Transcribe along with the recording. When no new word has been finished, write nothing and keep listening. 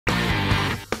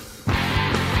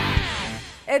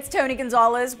It's Tony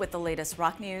Gonzalez with the latest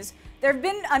rock news. There have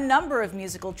been a number of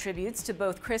musical tributes to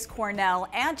both Chris Cornell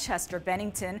and Chester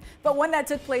Bennington, but one that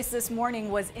took place this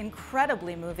morning was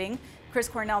incredibly moving. Chris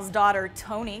Cornell's daughter,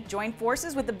 Toni, joined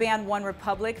forces with the band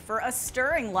OneRepublic for a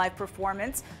stirring live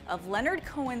performance of Leonard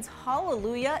Cohen's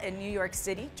Hallelujah in New York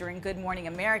City during Good Morning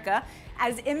America,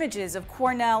 as images of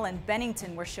Cornell and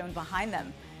Bennington were shown behind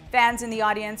them. Fans in the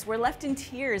audience were left in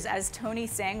tears as Toni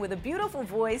sang with a beautiful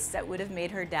voice that would have made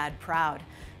her dad proud.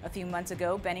 A few months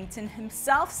ago, Bennington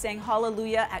himself sang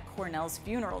Hallelujah at Cornell's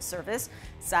funeral service.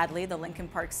 Sadly, the Lincoln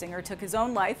Park singer took his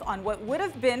own life on what would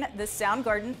have been the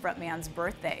Soundgarden frontman's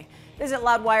birthday. Visit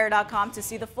loudwire.com to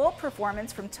see the full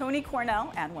performance from Toni,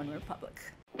 Cornell, and OneRepublic.